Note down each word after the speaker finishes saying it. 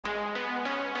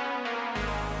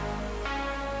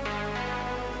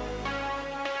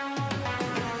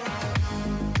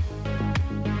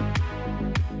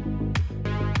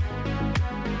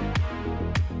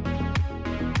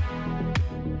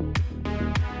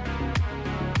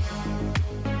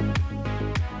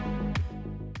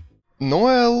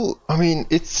Noel, I mean,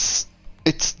 it's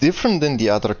different than the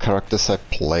other characters I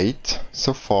played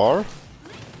so far.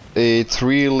 It's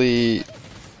really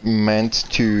meant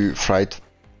to fight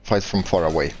from far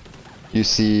away. You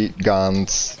see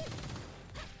guns,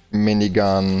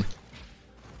 minigun,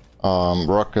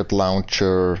 rocket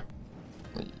launcher,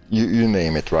 you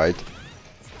name it, right?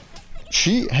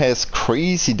 She has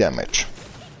crazy damage.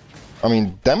 I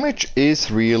mean, damage is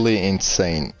really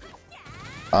insane.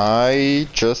 I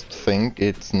just think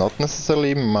it's not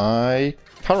necessarily my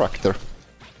character.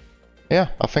 Yeah,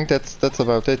 I think that's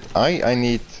about it. I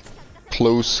need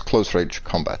close range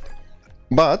combat.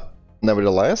 But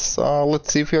nevertheless,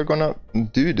 let's see if we are gonna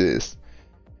do this.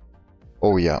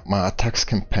 Oh yeah, my attacks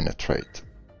can penetrate.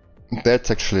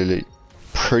 That's actually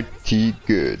pretty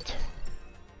good.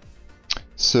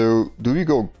 So, do we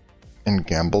go and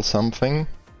gamble something?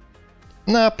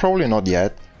 Nah, probably not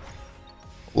yet.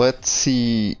 Let's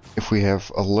see if we have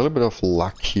a little bit of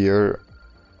luck here.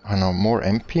 I don't know, more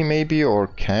MP maybe, or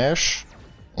cash?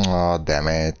 Oh, damn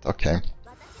it, okay.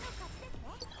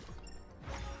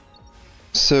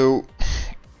 So,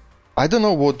 I don't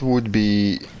know what would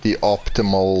be the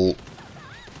optimal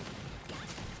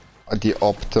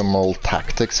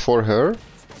tactics for her,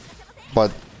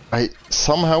 but I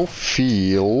somehow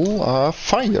feel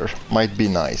fire might be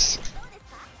nice.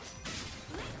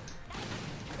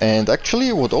 And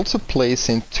actually what also plays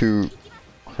into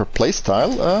her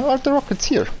playstyle are the rockets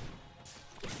here.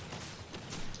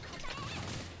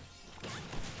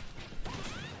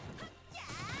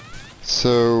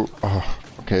 So,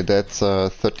 okay, that's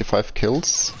 35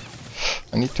 kills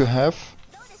I need to have.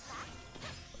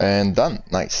 And done,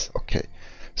 nice, okay.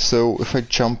 So if I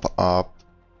jump up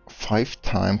 5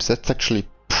 times, that's actually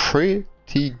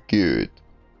pretty good.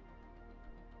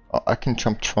 I can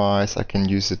jump twice, I can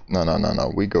use it. No,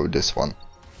 we go this one.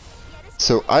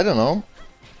 So I don't know.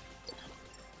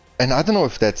 And I don't know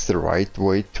if that's the right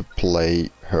way to play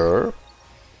her.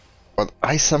 But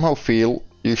I somehow feel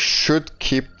you should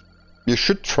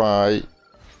try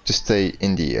to stay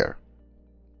in the air.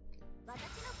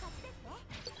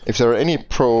 If there are any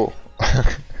pro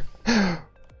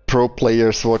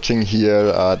players watching here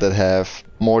that have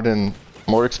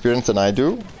more experience than I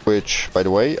do, which, by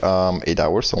the way, 8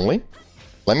 hours only,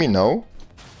 let me know.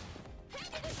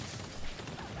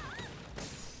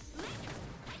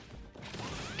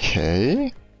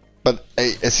 Okay, but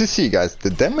as you see, guys, the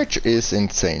damage is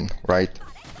insane, right?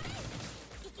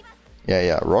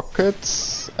 Yeah,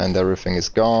 rockets, and everything is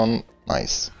gone.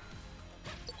 Nice.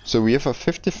 So we have a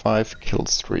 55 kill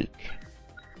streak.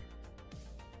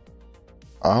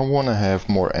 I wanna have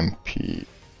more MP.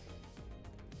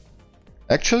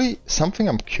 Actually, something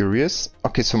I'm curious.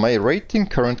 Okay, so my rating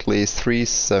currently is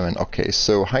 3.7. Okay,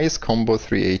 so highest combo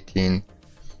 318.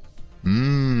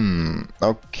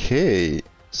 Okay.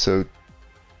 So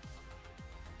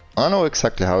I don't know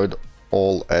exactly how it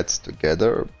all adds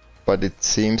together, but it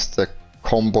seems the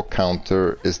combo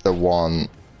counter is the one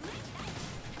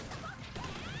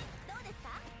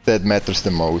that matters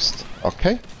the most.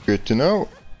 Okay, good to know.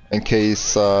 In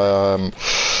case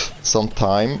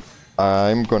sometime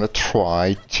I'm gonna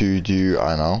try to do,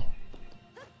 I don't know,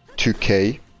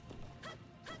 2K.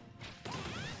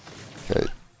 Okay.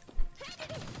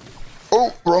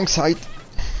 Oh, wrong side.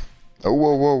 Oh,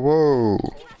 whoa.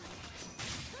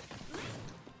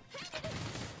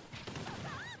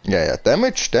 Yeah,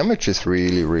 damage is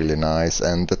really nice,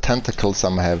 and the tentacles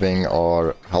I'm having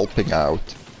are helping out.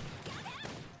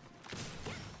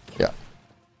 Yeah.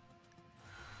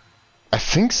 I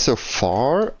think so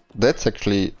far that's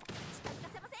actually...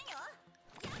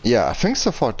 Yeah, I think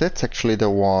so far that's actually the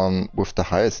one with the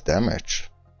highest damage,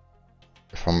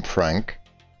 if I'm frank.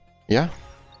 Yeah.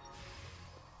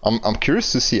 I'm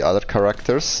curious to see other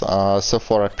characters. So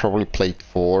far I probably played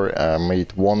 4,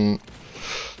 made one...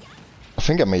 I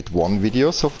think I made one video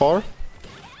so far.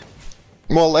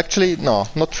 Well, actually, no,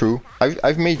 not true.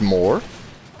 I've made more.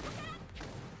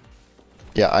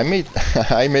 Yeah, I made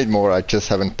I made more. I just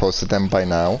haven't posted them by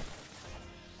now.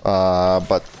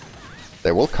 But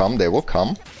they will come. They will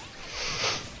come.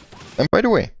 And by the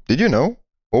way, did you know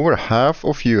over half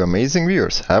of you amazing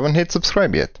viewers haven't hit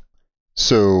subscribe yet?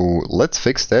 So let's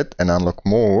fix that and unlock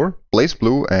more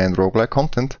BlazBlue and roguelike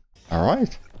content. All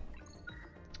right.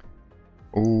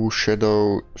 Oh,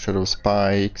 shadow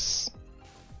spikes.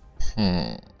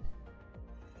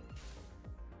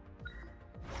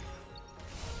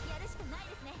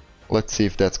 Let's see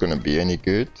if that's gonna be any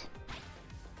good.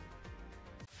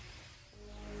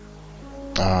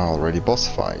 Already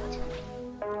boss fight.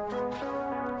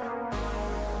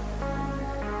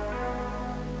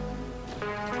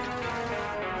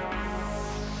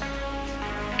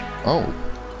 Oh,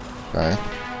 okay.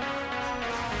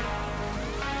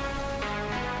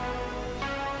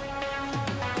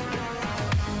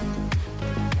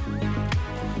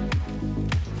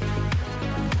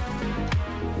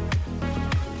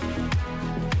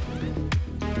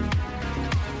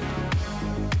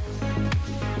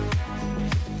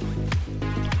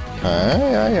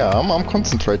 Yeah, I'm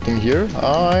concentrating here.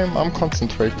 I'm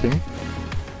concentrating.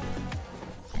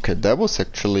 Okay, that was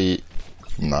actually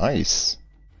nice.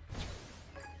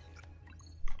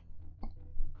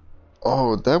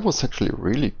 Oh, that was actually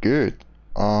really good.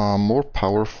 More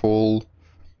powerful.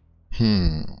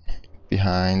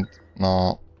 Behind.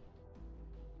 No.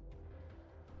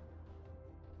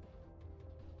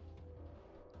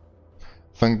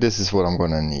 I think this is what I'm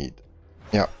gonna need.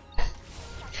 Yeah.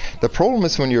 The problem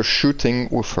is when you're shooting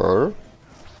with her,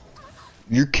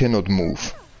 you cannot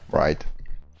move, right?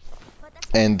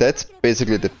 And that's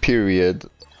basically the period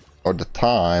or the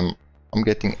time I'm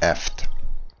getting effed.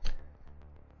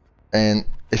 And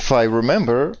if I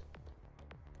remember,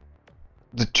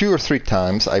 the 2 or 3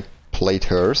 times I played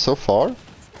her so far,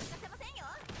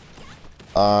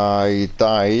 I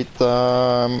died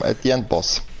at the end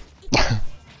boss.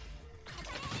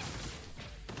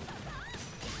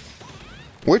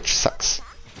 Which sucks,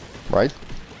 right?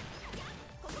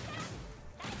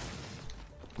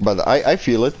 But I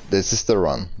feel it. This is the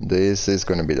run. This is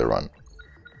gonna be the run.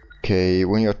 Okay,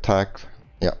 when you attack,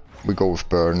 yeah, we go with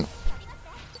burn.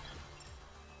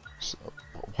 So,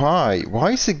 why?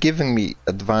 Why is it giving me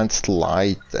advanced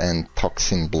light and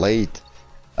toxin blade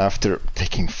after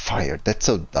taking fire? That's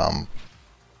so dumb.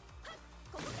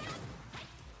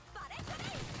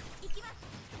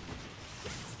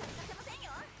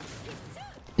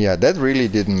 Yeah, that really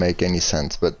didn't make any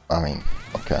sense, but I mean,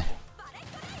 okay.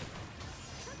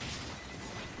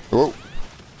 Whoa.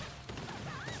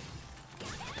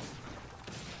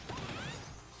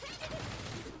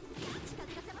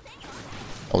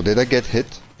 Oh, did I get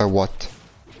hit? By what?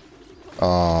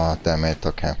 Ah, damn it,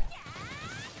 okay.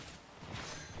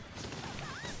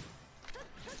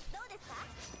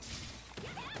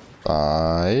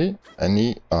 Die.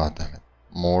 Any... Ah, damn it.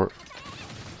 More...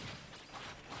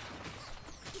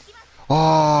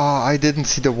 Ah, I didn't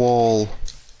see the wall.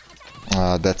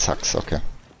 Ah, that sucks, okay.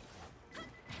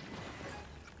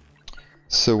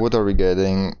 So what are we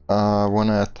getting? When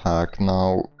I attack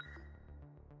now...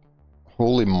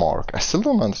 Holy Mark. I still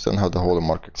don't understand how the Holy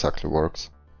Mark exactly works.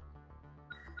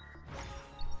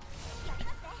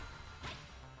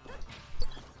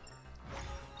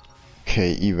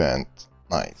 Okay, event.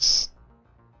 Nice.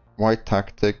 White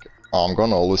tactic. Oh, I'm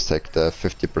gonna always take the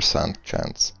 50%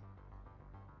 chance.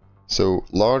 So,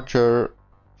 larger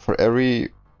for every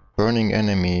burning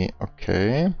enemy.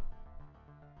 Okay.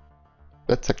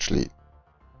 That's actually...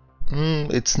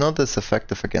 it's not as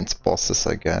effective against bosses,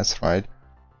 I guess, right?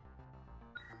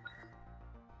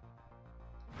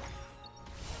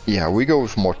 Yeah, we go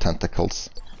with more tentacles.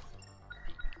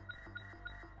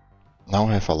 Now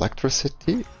I have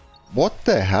electricity? What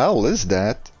the hell is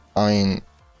that? I mean...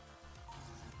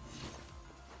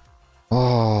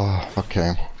 Oh,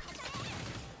 okay.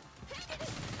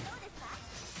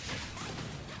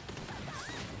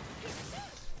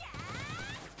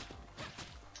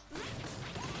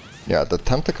 Yeah, the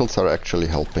tentacles are actually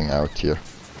helping out here.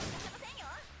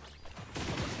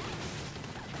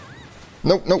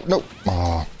 No, no, no!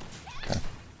 Oh, okay.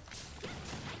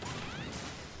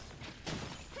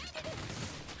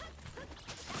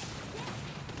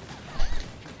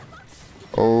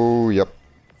 Oh, yep.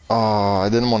 Ah, I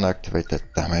didn't want to activate that,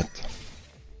 damn it.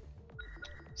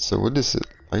 So what is it?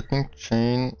 Lightning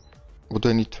chain? What do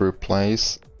I need to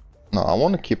replace? No, I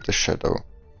want to keep the shadow.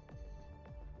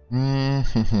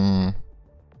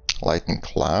 Lightning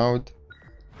cloud.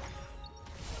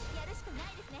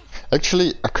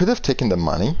 Actually, I could have taken the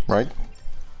money, right?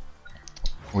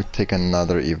 We take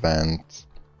another event.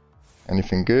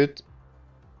 Anything good?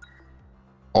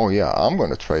 Oh yeah, I'm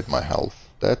gonna trade my health.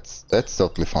 That's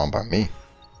totally fine by me.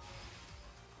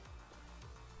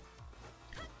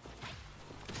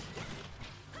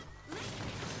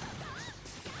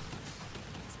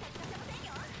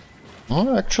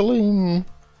 Oh, actually,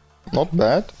 not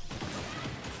bad.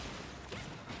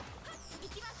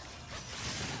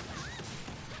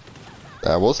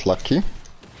 That was lucky.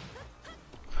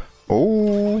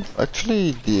 Oh,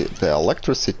 actually, the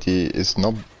electricity is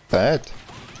not bad.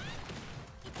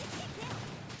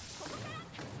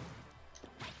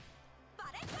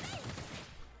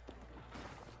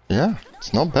 Yeah,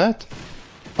 it's not bad.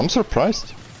 I'm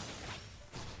surprised.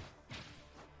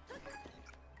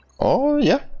 Oh,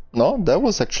 yeah. No, that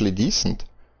was actually decent.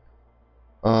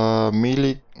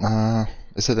 Melee...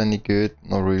 Is it any good?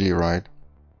 Not really, right?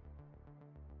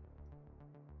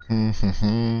 I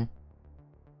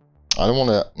don't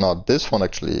wanna... No, this one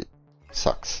actually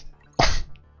sucks.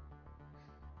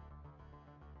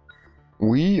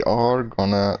 We are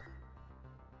gonna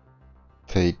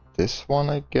take this one,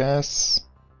 I guess.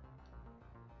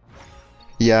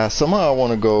 Yeah, somehow I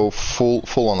wanna go full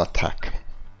on attack.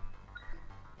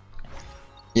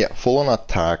 Yeah, full on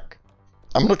attack.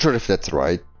 I'm not sure if that's the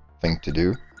right thing to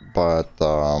do, but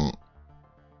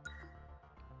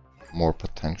more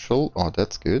potential. Oh,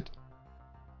 that's good.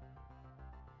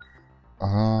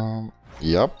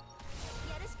 Yep.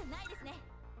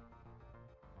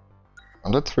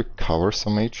 And let's recover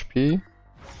some HP.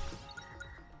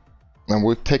 And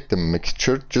we'll take the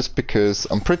mixture just because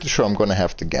I'm pretty sure I'm gonna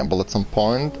have to gamble at some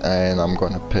point and I'm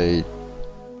gonna pay,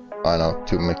 I don't know,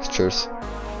 2 mixtures.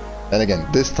 And again,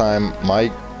 this time my...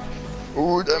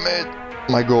 Oh, damn it!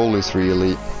 My goal is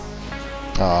really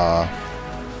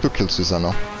to kill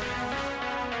Susano.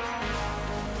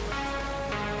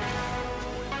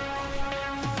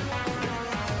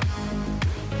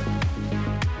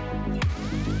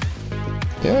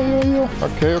 Yeah.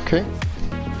 Okay.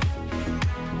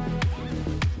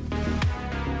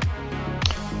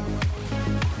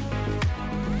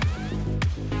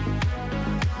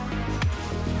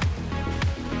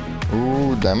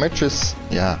 Ooh, damage is...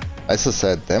 yeah, as I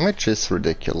said, damage is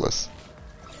ridiculous.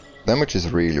 Damage is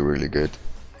really good.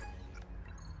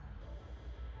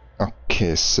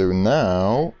 Okay, so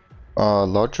now...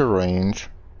 larger range...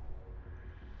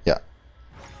 yeah.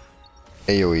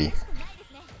 AoE.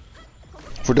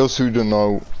 For those who don't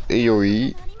know,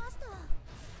 AoE...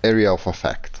 area of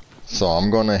effect. So I'm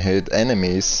gonna hit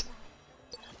enemies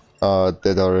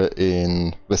that are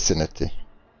in vicinity.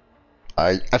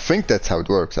 I think that's how it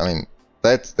works. I mean,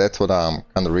 that's what I'm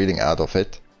kind of reading out of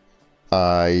it.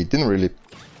 I didn't really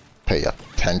pay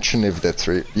attention if that's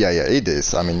yeah, it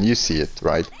is. I mean, you see it,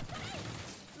 right?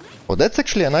 Oh, that's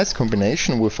actually a nice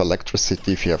combination with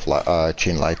electricity if you have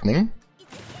chain lightning.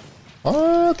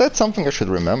 That's something I should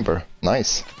remember.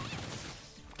 Nice.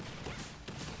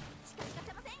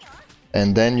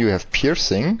 And then you have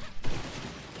piercing.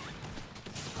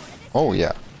 Oh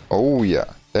yeah.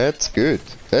 That's good.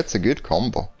 That's a good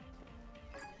combo.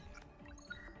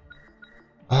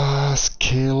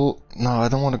 Skill. No, I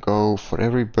don't want to go for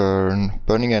every burn.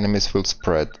 Burning enemies will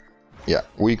spread. Yeah,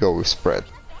 we go with spread.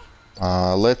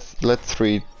 Let's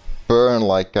read burn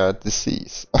like a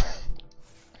disease.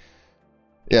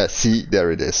 Yeah, see,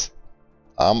 there it is.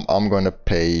 I'm gonna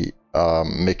pay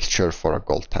mixture for a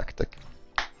gold tactic.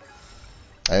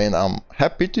 And I'm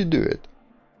happy to do it.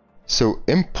 So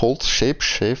impulse,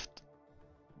 shapeshift.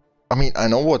 I mean, I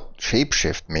know what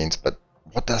shapeshift means, but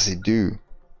what does it do?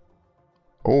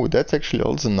 Oh, that's actually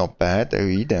also not bad.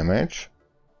 AoE damage.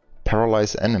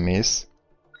 Paralyze enemies.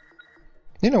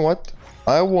 You know what?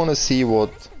 I want to see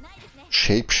what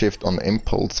shapeshift on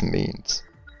impulse means.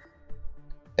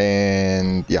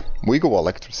 And yeah, we go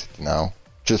electricity now.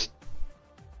 Just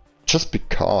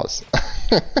because.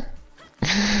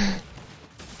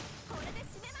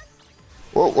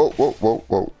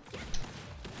 Whoa.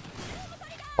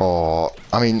 Oh,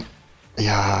 I mean,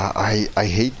 yeah, I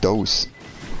hate those.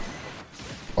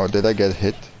 Oh, did I get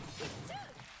hit?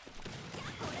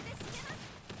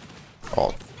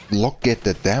 Oh, look at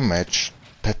the damage.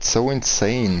 That's so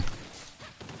insane.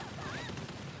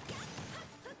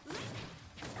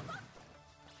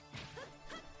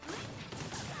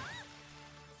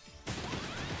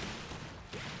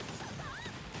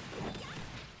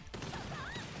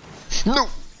 No!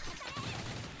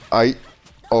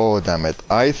 Oh, damn it.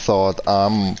 I thought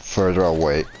I'm further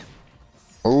away.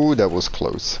 Oh, that was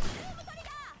close.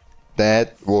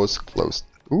 That was close.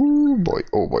 Ooh, boy.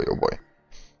 Oh, boy.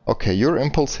 Okay, your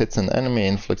impulse hits an enemy,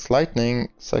 inflicts lightning.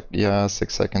 6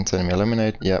 seconds, enemy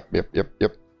eliminate. Yep.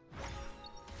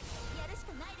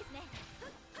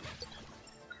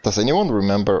 Does anyone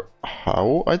remember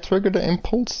how I triggered the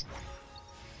impulse?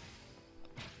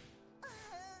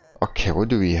 Okay, what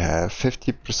do we have?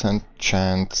 50%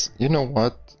 chance. You know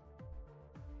what?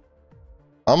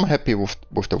 I'm happy with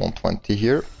the 120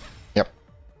 here. Yep.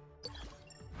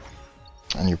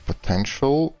 A new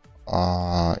potential.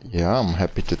 Yeah, I'm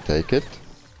happy to take it.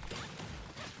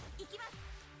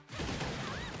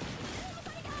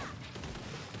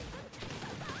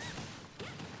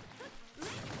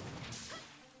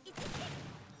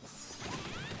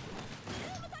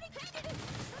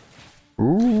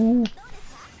 Ooh.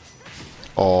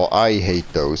 Oh, I hate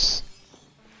those.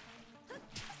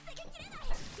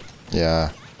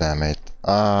 Yeah, damn it.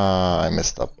 I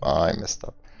messed up.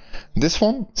 This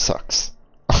one sucks.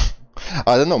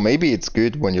 I don't know, maybe it's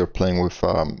good when you're playing with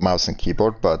mouse and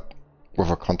keyboard, but with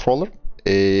a controller,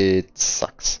 it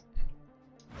sucks.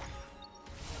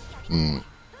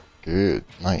 Good,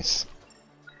 nice.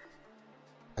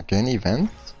 Again,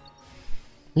 event?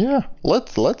 Yeah,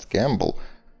 let's gamble.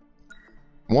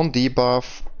 1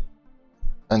 debuff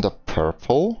and a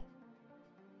purple.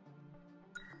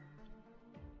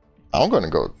 I'm gonna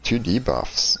go 2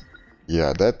 debuffs.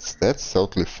 Yeah, that's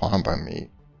totally fine by me.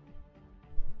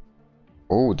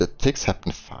 Oh, the ticks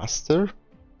happen faster?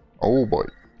 Oh boy.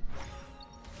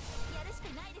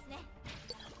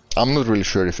 I'm not really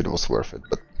sure if it was worth it,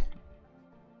 but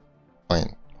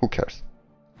fine, who cares?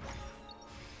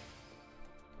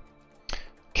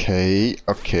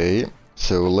 Okay,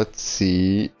 so let's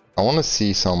see. I wanna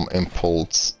see some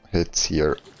impulse hits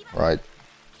here, right?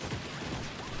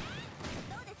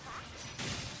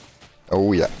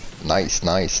 Oh yeah, nice.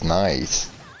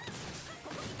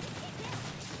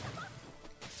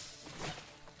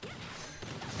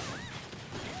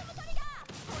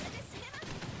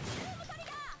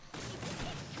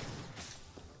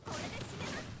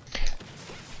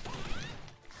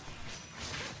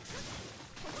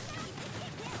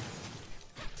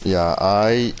 Yeah,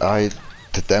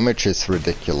 the damage is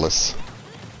ridiculous.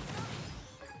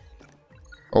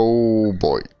 Oh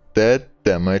boy, that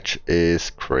damage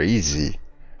is crazy.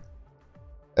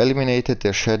 Eliminated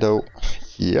their shadow.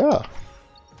 Yeah.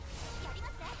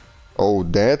 Oh,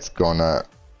 that's gonna.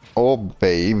 Oh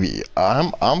baby,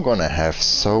 I'm gonna have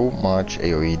so much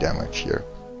AoE damage here,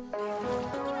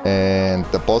 and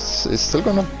the boss is still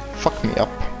gonna fuck me up.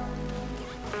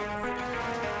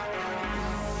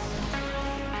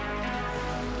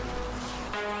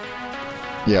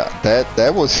 Yeah,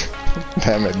 that was,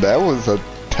 damn it, that was a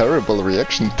terrible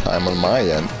reaction time on my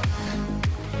end.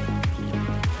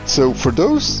 So for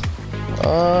those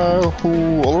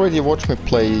who already watched me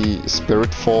play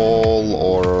Spiritfall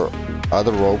or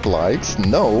other roguelikes,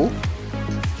 know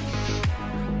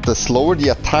the slower the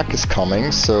attack is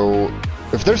coming, so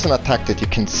if there's an attack that you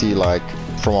can see like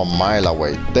from a mile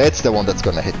away, that's the one that's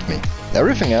gonna hit me.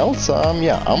 Everything else,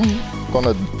 yeah, I'm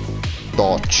gonna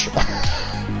dodge.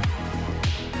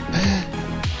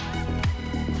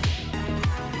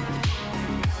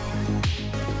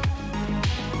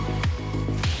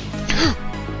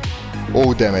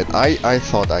 Oh damn it, I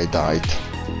thought I died.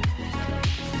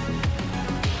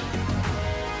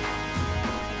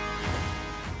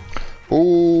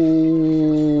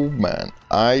 Oh man,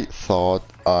 I thought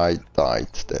I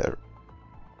died there.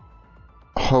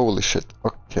 Holy shit,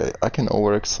 okay, I can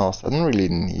overexhaust, I don't really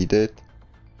need it.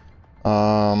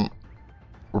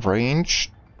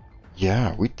 Range,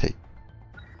 yeah, we take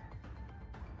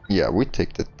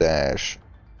the dash.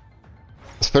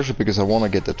 Especially because I want to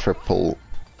get the triple.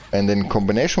 And in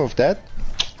combination with that,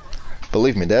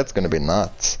 believe me, that's gonna be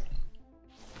nuts.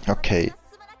 Okay.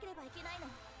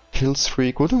 Kill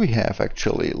streak, what do we have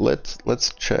actually? Let's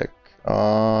check.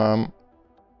 When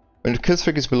the kill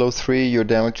streak is below 3, your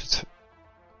damage is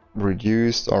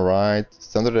reduced, alright.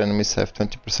 Standard enemies have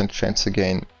 20% chance to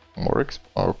gain more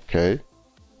okay.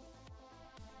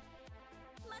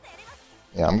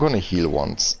 Yeah, I'm gonna heal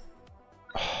once.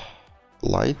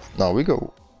 Light? No, we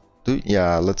go.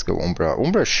 Yeah, let's go Umbra.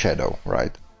 Umbra Shadow,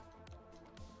 right?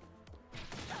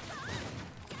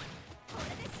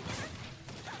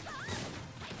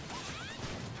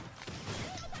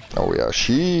 Oh yeah,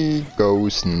 she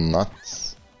goes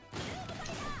nuts.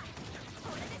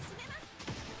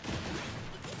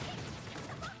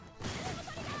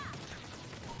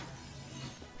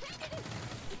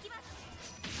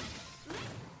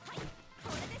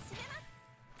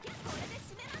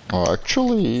 Oh,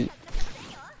 actually...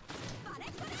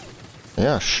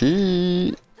 yeah,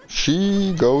 she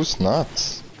goes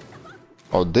nuts.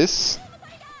 Oh, this...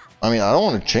 I mean, I don't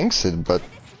want to jinx it, but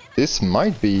this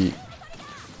might be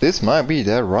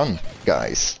their run,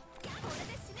 guys.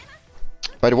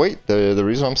 By the way, the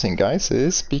reason I'm saying guys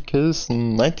is because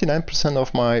 99%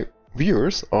 of my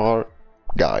viewers are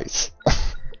guys.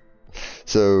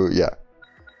 So yeah,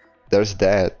 there's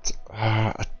that.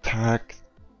 Attack.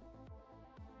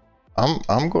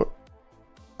 I'm go.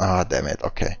 Ah, damn it.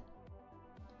 Okay.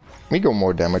 We go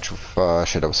more damage with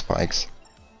Shadow Spikes.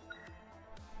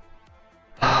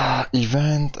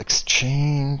 Event,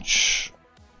 exchange.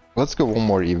 Let's go one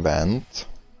more event.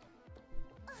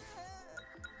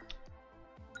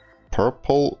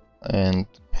 Purple and...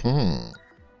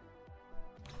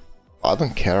 I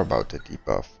don't care about the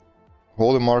debuff.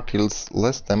 Holy Mark deals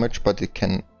less damage, but it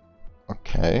can...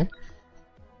 okay.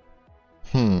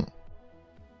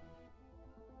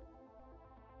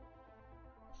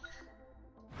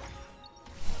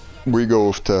 We go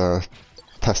with the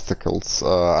testicles.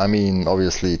 I mean,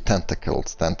 obviously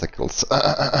tentacles.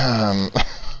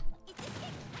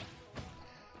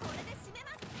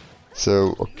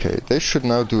 So, okay, they should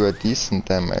now do a decent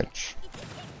damage.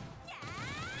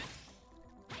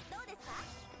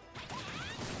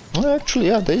 Well, actually,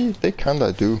 yeah, they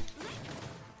kinda do.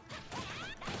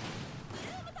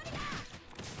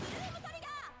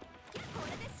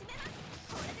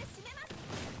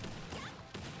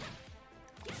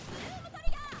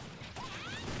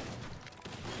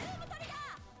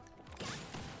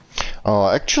 Oh,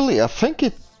 actually, I think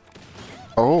it...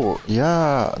 Oh,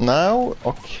 yeah, now...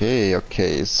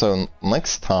 Okay, so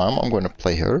next time I'm gonna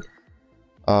play her.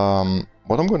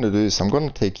 What I'm gonna do is I'm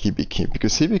gonna take Hibiki,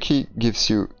 because Hibiki gives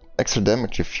you extra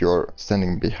damage if you're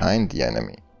standing behind the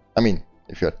enemy. I mean,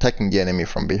 if you're attacking the enemy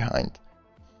from behind.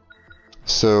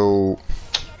 So...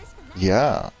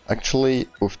 yeah, actually,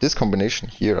 with this combination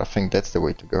here, I think that's the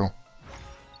way to go.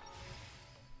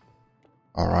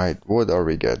 Alright, what are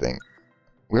we getting?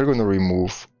 We're gonna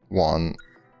remove 1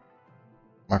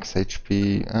 max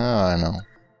HP. I know.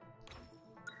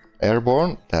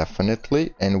 Airborne,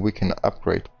 definitely, and we can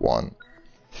upgrade 1.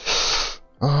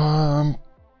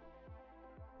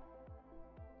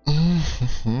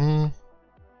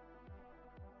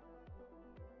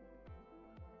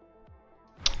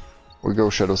 We go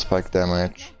Shadow Spike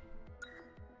damage.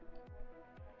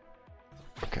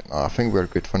 Okay, no, I think we're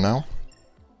good for now.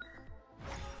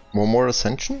 One more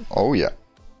Ascension? Oh yeah.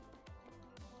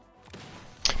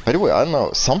 By the way, I don't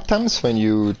know, sometimes when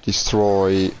you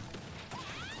destroy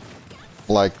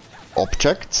like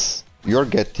objects, you're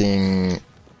getting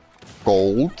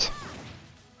gold.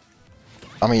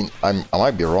 I mean, I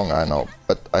might be wrong, I know,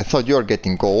 but I thought you're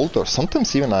getting gold, or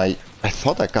sometimes even I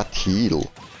thought I got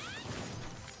heal.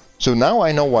 So now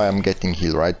I know why I'm getting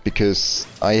heal, right? Because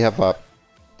I have a...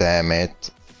 damn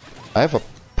it. I have a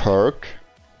perk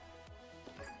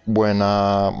when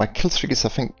my kill streak is, I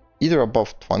think, either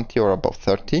above 20 or above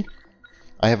 30.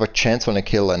 I have a chance when I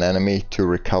kill an enemy to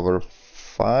recover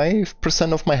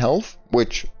 5% of my health,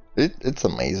 which it's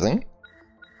amazing.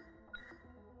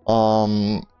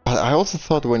 But I also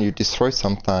thought when you destroy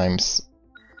sometimes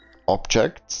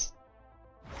objects...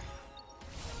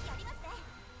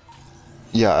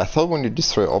 yeah, I thought when you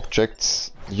destroy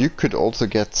objects you could also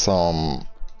get some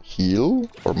heal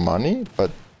or money,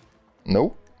 but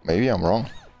nope, maybe I'm wrong.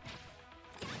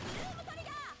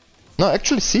 No,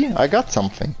 actually, see, I got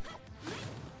something.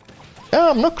 Yeah,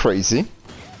 I'm not crazy.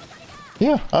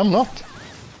 Yeah, I'm not.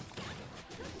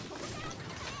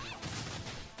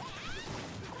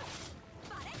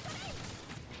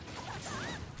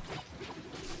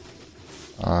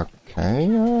 Okay,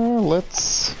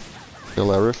 let's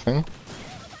kill everything.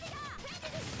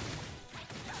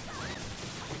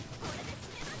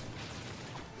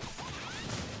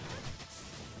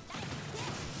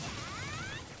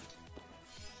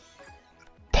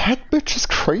 That bitch is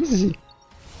crazy.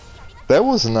 That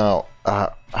was now, I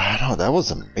don't know, that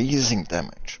was amazing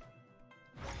damage.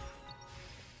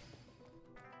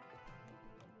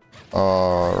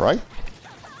 Alright.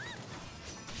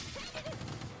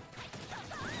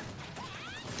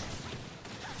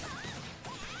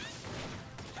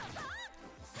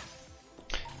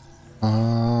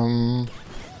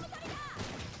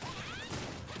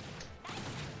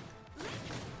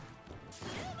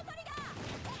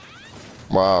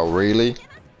 Wow, really?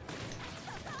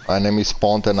 Enemy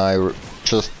spawned and I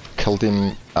just killed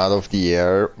him out of the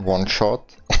air, one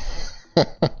shot. There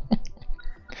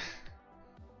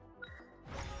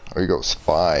we go,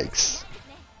 spikes.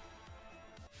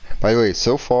 By the way,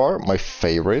 so far my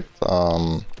favorite,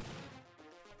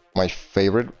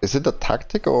 is it a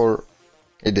tactic or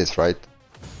it is, right?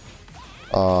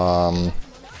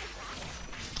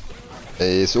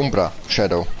 Is Umbra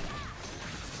Shadow.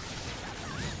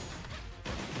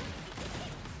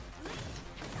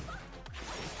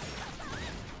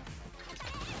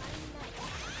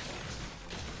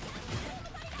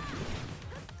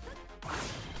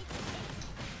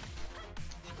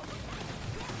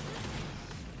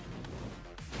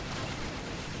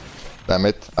 Damn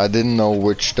it, I didn't know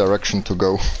which direction to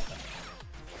go.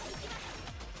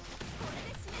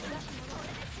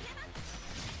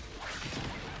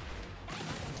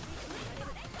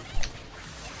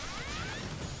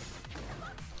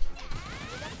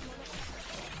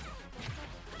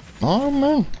 Oh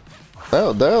man,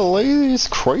 that lady is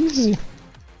crazy.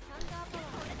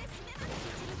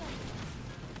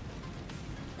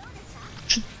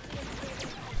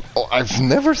 Oh, I've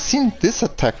never seen this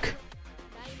attack.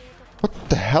 What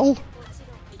the hell?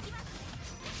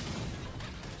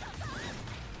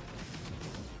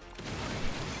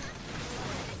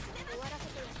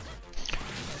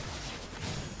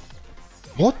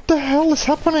 What the hell is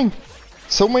happening?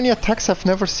 So many attacks I've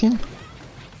never seen.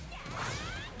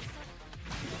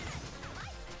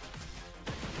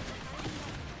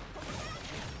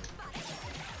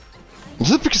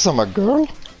 Is it because I'm a girl?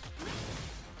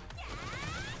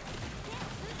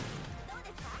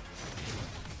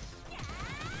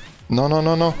 No, no,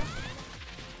 no, no.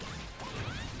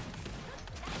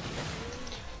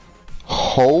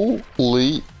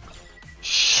 Holy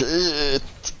shit.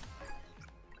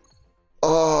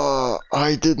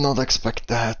 I did not expect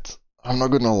that. I'm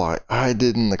not gonna lie, I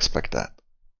didn't expect that.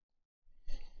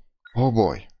 Oh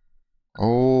boy.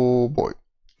 Oh boy.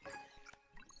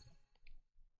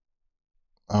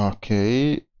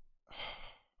 Okay.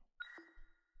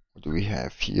 What do we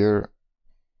have here?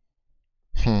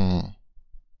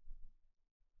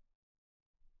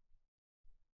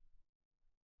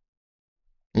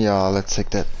 Yeah, let's take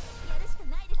that.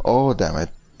 Oh damn it.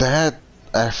 That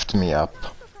effed me up.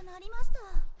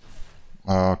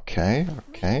 Okay,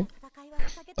 okay.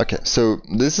 Okay, so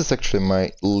this is actually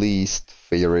my least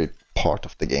favorite part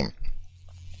of the game.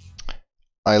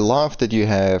 I love that you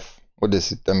have, what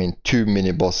is it? I mean, 2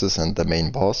 mini bosses and the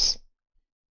main boss.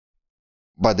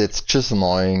 But it's just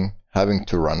annoying having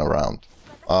to run around.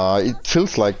 It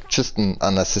feels like just an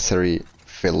unnecessary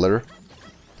filler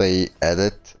they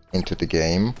added into the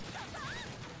game.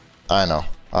 I know,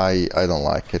 I don't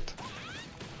like it.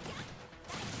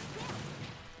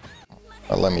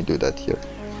 Let me do that here.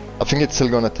 I think it's still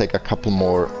gonna take a couple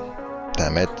more,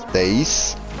 damn it,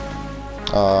 days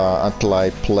until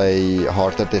I play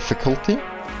harder difficulty.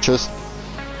 Just...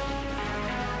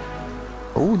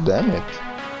 oh damn it.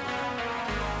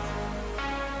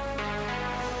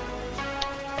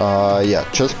 Yeah,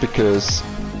 just because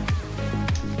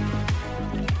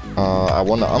I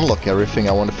want to unlock everything,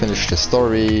 I want to finish the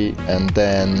story, and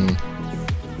then...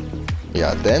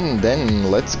 yeah,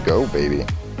 then let's go, baby.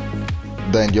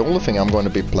 Then the only thing I'm going to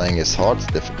be playing is hard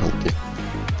difficulty.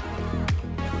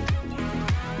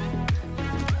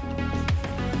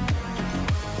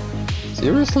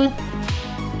 Seriously?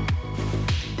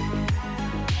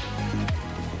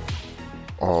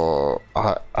 Oh,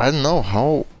 I don't know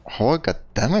how I got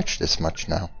damaged this much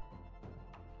now.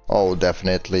 Oh,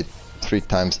 definitely 3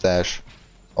 times dash.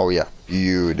 Oh yeah,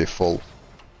 beautiful.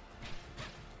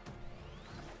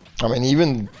 I mean,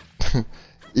 even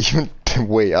even the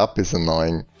way up is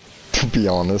annoying, to be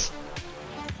honest.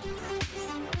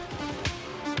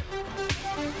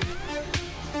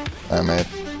 Damn it.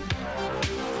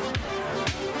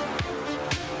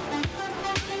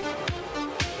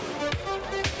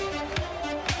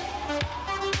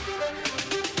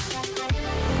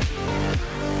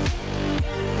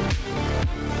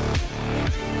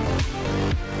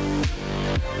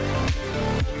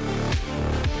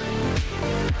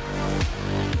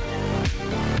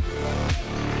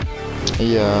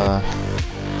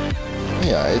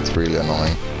 Yeah, it's really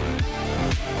annoying.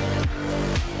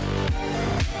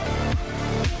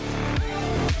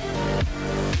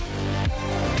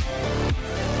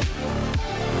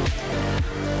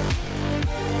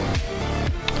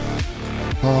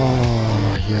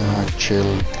 Oh, yeah,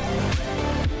 chill.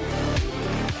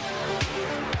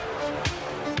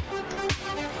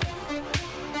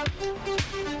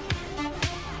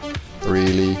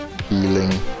 Really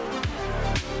healing.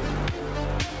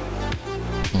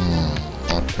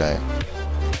 Okay.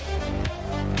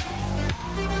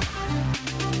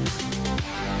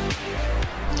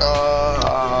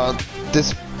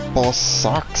 This boss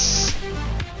sucks.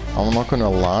 I'm not gonna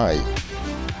lie.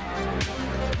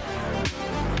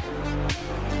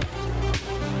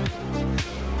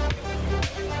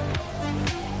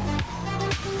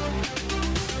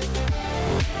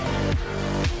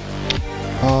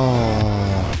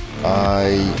 Oh,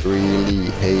 I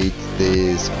really hate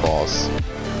this boss.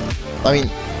 I mean,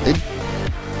 it...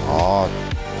 oh,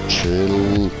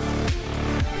 chill.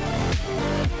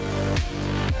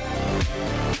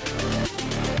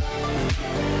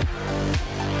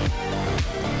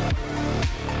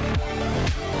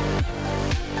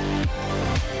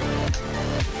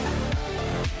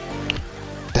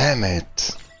 Damn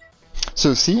it.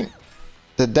 So see,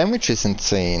 the damage is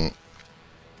insane.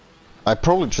 I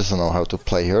probably just don't know how to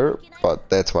play her, but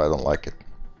that's why I don't like it.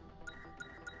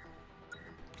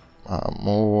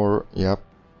 More, yep.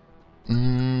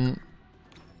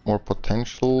 More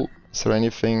potential. Is there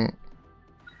anything?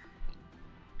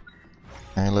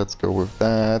 Okay, let's go with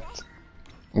that.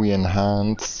 We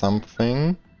enhance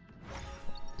something.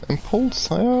 Impulse,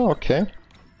 yeah, okay.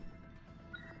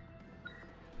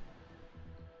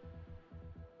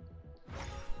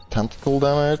 Tentacle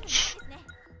damage.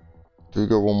 Do we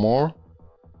go one more?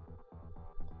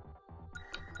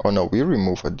 Oh no, we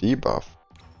remove a debuff.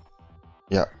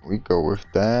 Yeah, we go with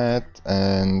that,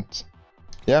 and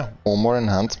yeah, one more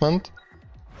enhancement.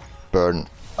 Burn.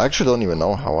 I actually don't even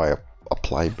know how I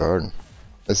apply burn.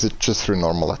 Is it just through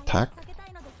normal attack?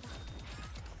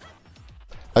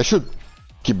 I should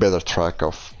keep better track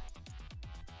of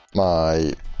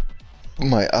my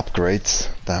upgrades,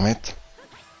 damn it.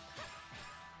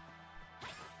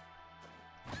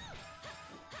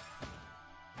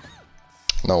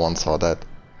 No one saw that.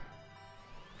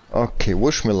 Okay,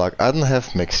 wish me luck. I don't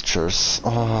have mixtures.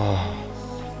 Oh,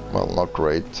 well, not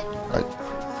great.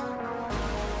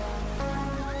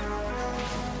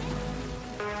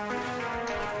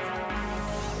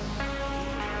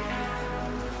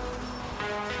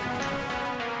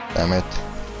 Damn it.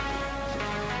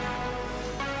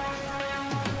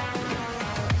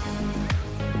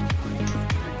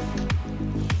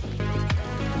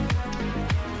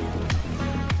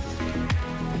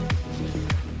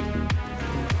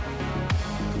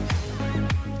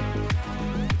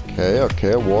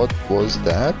 Okay, what was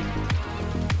that?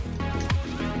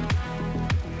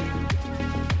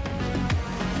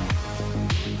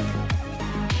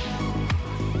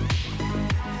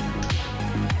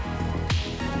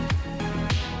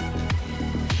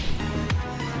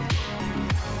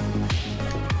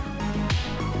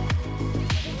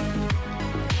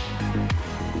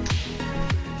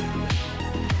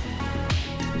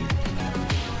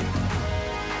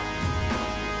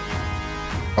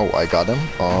 Oh, I got him.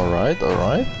 Alright,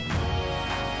 alright.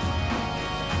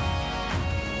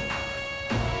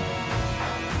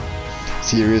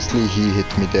 Seriously, he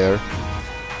hit me there.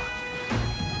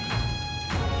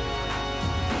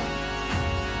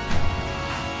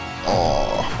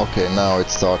 Oh, okay, now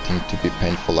it's starting to be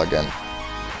painful again.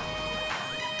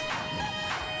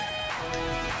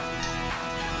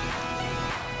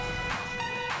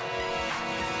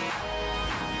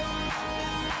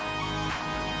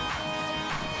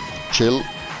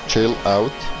 Chill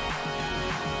out.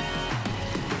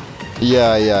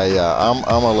 Yeah.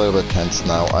 I'm a little bit tense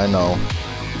now, I know.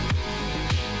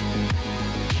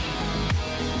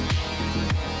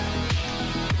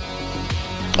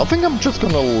 I think I'm just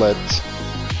gonna let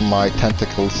my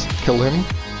tentacles kill him,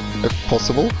 if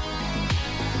possible.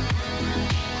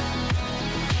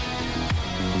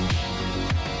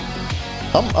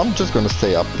 I'm just gonna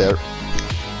stay up there.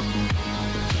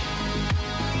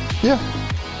 Yeah.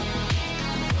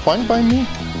 Fine by me.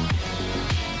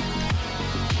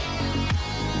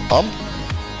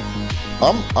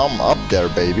 I'm up there,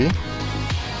 baby.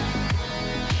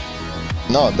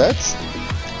 No, that's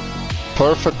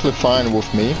perfectly fine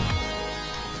with me.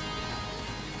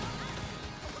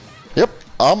 Yep,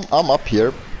 I'm up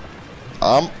here.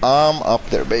 I'm up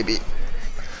there, baby.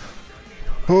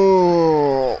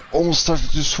 Oh, almost started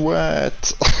to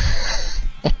sweat.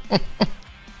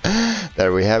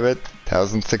 There we have it.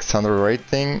 1600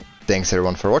 rating. Thanks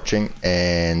everyone for watching,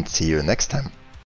 and see you next time.